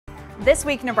This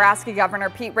week, Nebraska Governor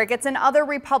Pete Ricketts and other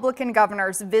Republican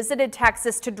governors visited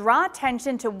Texas to draw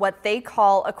attention to what they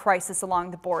call a crisis along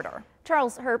the border.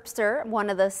 Charles Herbster, one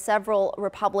of the several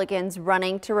Republicans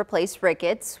running to replace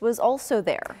Ricketts, was also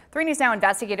there. 3 News Now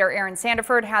investigator Aaron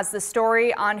Sandiford has the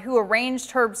story on who arranged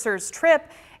Herbster's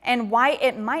trip and why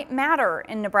it might matter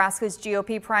in Nebraska's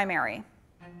GOP primary.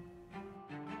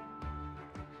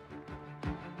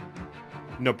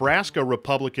 Nebraska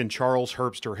Republican Charles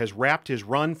Herbster has wrapped his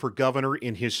run for governor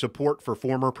in his support for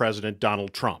former President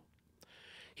Donald Trump.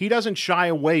 He doesn't shy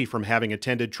away from having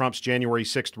attended Trump's January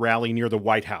 6th rally near the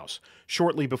White House,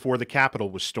 shortly before the Capitol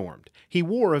was stormed. He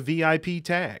wore a VIP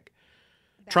tag.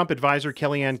 Trump advisor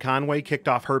Kellyanne Conway kicked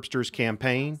off Herbster's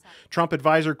campaign. Trump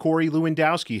advisor Corey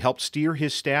Lewandowski helped steer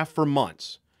his staff for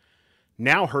months.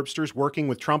 Now Herbster's working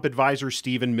with Trump advisor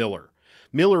Stephen Miller.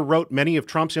 Miller wrote many of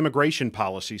Trump's immigration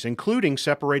policies, including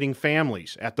separating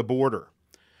families at the border.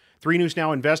 3 News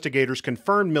Now investigators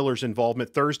confirmed Miller's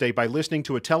involvement Thursday by listening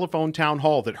to a telephone town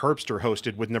hall that Herbster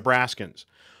hosted with Nebraskans.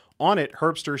 On it,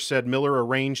 Herbster said Miller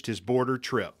arranged his border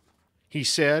trip. He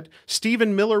said,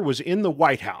 "Stephen Miller was in the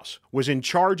White House, was in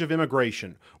charge of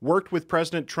immigration, worked with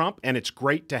President Trump, and it's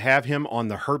great to have him on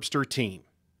the Herbster team."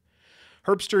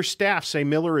 Herbster's staff say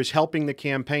Miller is helping the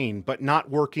campaign, but not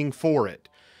working for it.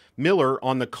 Miller,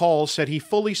 on the call, said he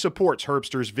fully supports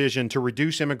Herbster's vision to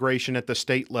reduce immigration at the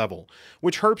state level,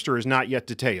 which Herbster has not yet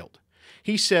detailed.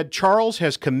 He said, "Charles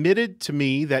has committed to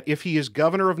me that if he is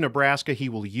governor of Nebraska, he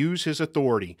will use his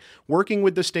authority, working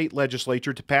with the state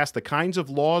legislature to pass the kinds of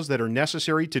laws that are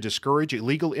necessary to discourage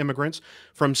illegal immigrants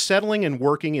from settling and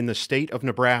working in the state of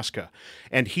Nebraska.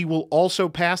 And he will also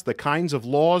pass the kinds of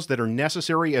laws that are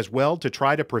necessary as well to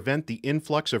try to prevent the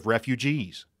influx of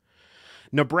refugees."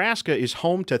 Nebraska is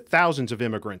home to thousands of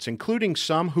immigrants, including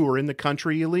some who are in the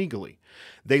country illegally.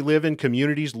 They live in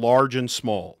communities large and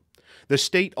small. The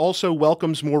state also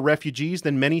welcomes more refugees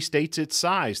than many states its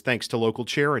size, thanks to local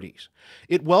charities.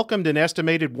 It welcomed an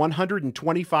estimated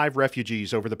 125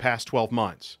 refugees over the past 12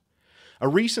 months. A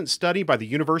recent study by the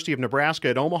University of Nebraska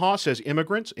at Omaha says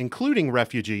immigrants, including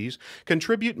refugees,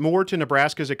 contribute more to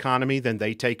Nebraska's economy than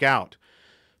they take out.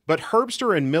 But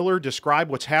Herbster and Miller describe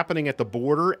what's happening at the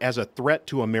border as a threat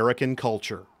to American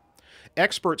culture.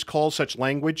 Experts call such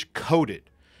language coded.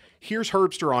 Here's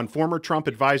Herbster on former Trump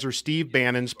advisor Steve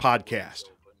Bannon's podcast.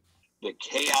 The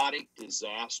chaotic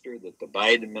disaster that the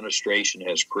Biden administration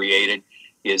has created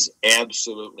is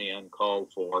absolutely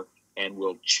uncalled for and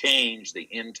will change the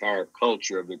entire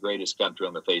culture of the greatest country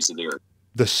on the face of the earth.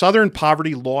 The Southern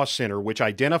Poverty Law Center, which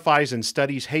identifies and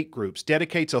studies hate groups,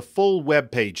 dedicates a full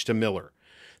webpage to Miller.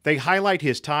 They highlight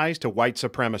his ties to white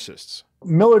supremacists.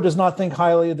 Miller does not think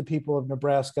highly of the people of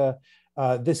Nebraska.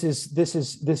 This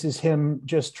is him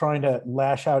just trying to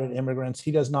lash out at immigrants.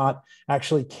 He does not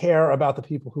actually care about the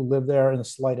people who live there in the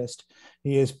slightest.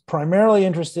 He is primarily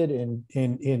interested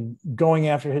in going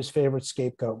after his favorite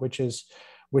scapegoat,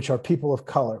 which are people of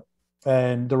color.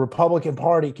 And the Republican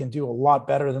Party can do a lot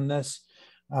better than this.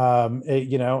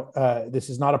 This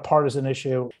is not a partisan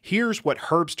issue. Here's what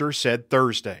Herbster said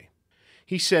Thursday.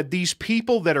 He said, "These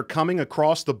people that are coming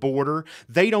across the border,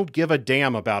 they don't give a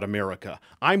damn about America.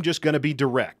 I'm just going to be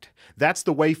direct. That's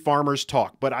the way farmers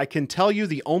talk. But I can tell you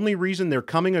the only reason they're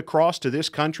coming across to this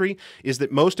country is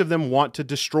that most of them want to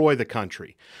destroy the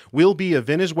country. We'll be a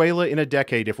Venezuela in a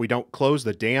decade if we don't close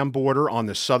the damn border on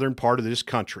the southern part of this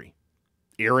country."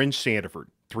 Aaron Sandiford,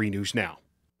 3 News Now.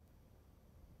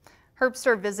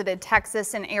 Herbster visited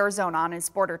Texas and Arizona on his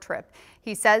border trip.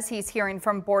 He says he's hearing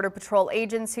from Border Patrol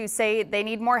agents who say they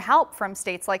need more help from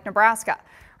states like Nebraska.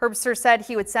 Herbster said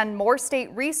he would send more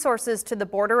state resources to the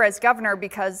border as governor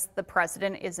because the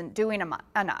president isn't doing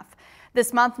enough.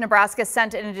 This month, Nebraska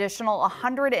sent an additional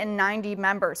 190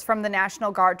 members from the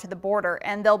National Guard to the border,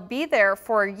 and they'll be there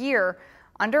for a year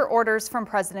under orders from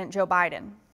President Joe Biden.